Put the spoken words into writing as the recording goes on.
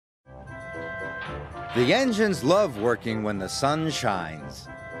The engines love working when the sun shines.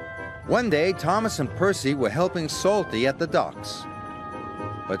 One day, Thomas and Percy were helping Salty at the docks.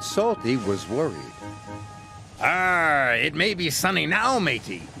 But Salty was worried. It may be sunny now,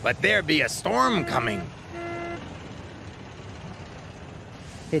 matey, but there be a storm coming.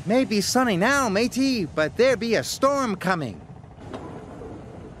 It may be sunny now, matey, but there be a storm coming.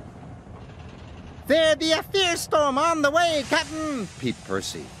 There be a fierce storm on the way, Captain, peeped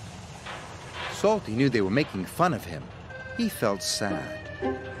Percy. Salty knew they were making fun of him. He felt sad.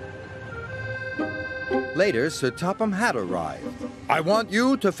 Later, Sir Topham Hatt arrived. I want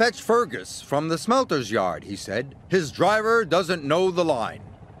you to fetch Fergus from the smelter's yard, he said. His driver doesn't know the line.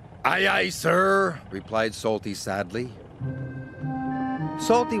 Aye, aye, sir, replied Salty sadly.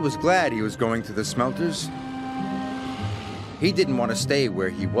 Salty was glad he was going to the smelters. He didn't want to stay where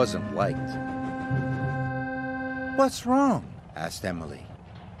he wasn't liked. What's wrong? Asked Emily.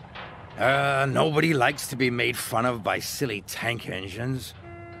 Nobody likes to be made fun of by silly tank engines.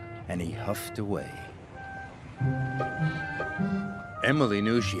 And he huffed away. Emily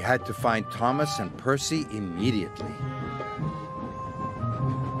knew she had to find Thomas and Percy immediately.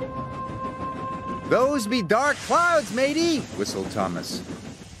 Those be dark clouds, matey, whistled Thomas.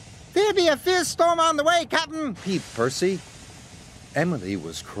 There be a fierce storm on the way, Captain, peeped Percy. Emily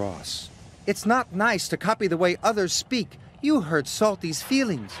was cross. It's not nice to copy the way others speak. You hurt Salty's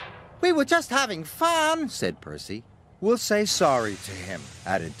feelings. We were just having fun, said Percy. We'll say sorry to him,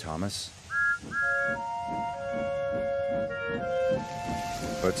 added Thomas.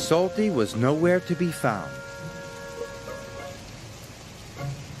 But Salty was nowhere to be found.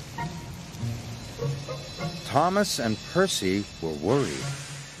 Thomas and Percy were worried.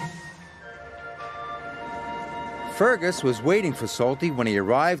 Fergus was waiting for Salty when he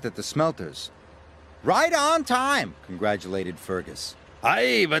arrived at the smelters. Right on time, congratulated Fergus.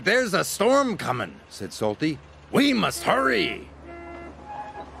 Aye, but there's a storm coming, said Salty. We must hurry.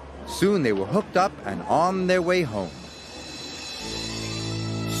 Soon they were hooked up and on their way home.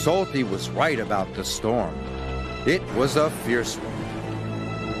 Salty was right about the storm. It was a fierce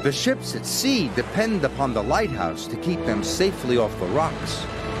one. The ships at sea depend upon the lighthouse to keep them safely off the rocks.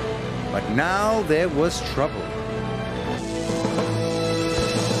 But now there was trouble.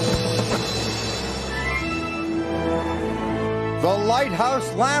 The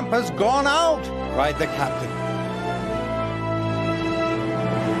lighthouse lamp has gone out, cried the captain.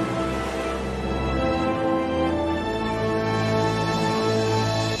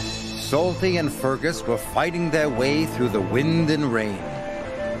 Salty and Fergus were fighting their way through the wind and rain.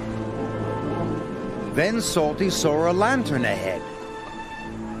 Then Salty saw a lantern ahead.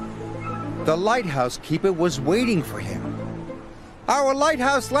 The lighthouse keeper was waiting for him. Our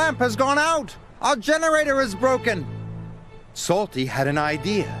lighthouse lamp has gone out. Our generator is broken. Salty had an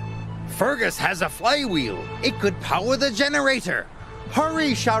idea. Fergus has a flywheel. It could power the generator.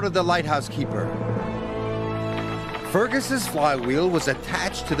 Hurry, shouted the lighthouse keeper. Fergus's flywheel was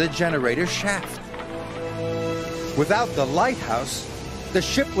attached to the generator shaft. Without the lighthouse, the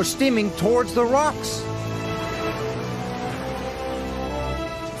ship was steaming towards the rocks.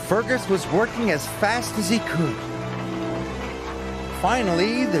 Fergus was working as fast as he could.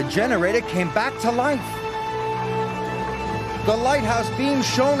 Finally, the generator came back to life. The lighthouse beam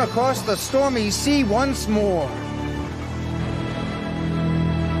shone across the stormy sea once more.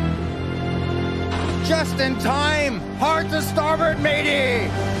 Just in time! Hard to starboard, matey!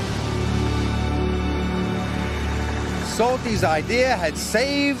 Salty's idea had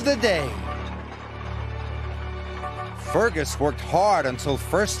saved the day. Fergus worked hard until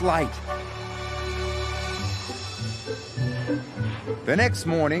first light. The next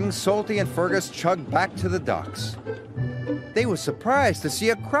morning, Salty and Fergus chugged back to the docks. They were surprised to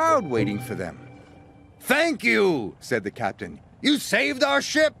see a crowd waiting for them. Thank you, said the captain. You saved our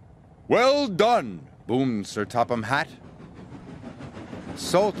ship. Well done, boomed Sir Topham Hatt.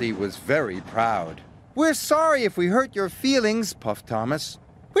 Salty was very proud. We're sorry if we hurt your feelings, puffed Thomas.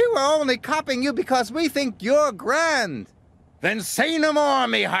 We were only copying you because we think you're grand. Then say no more,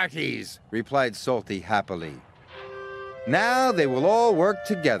 me hearties, replied Salty happily. Now they will all work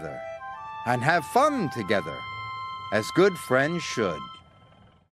together and have fun together, as good friends should.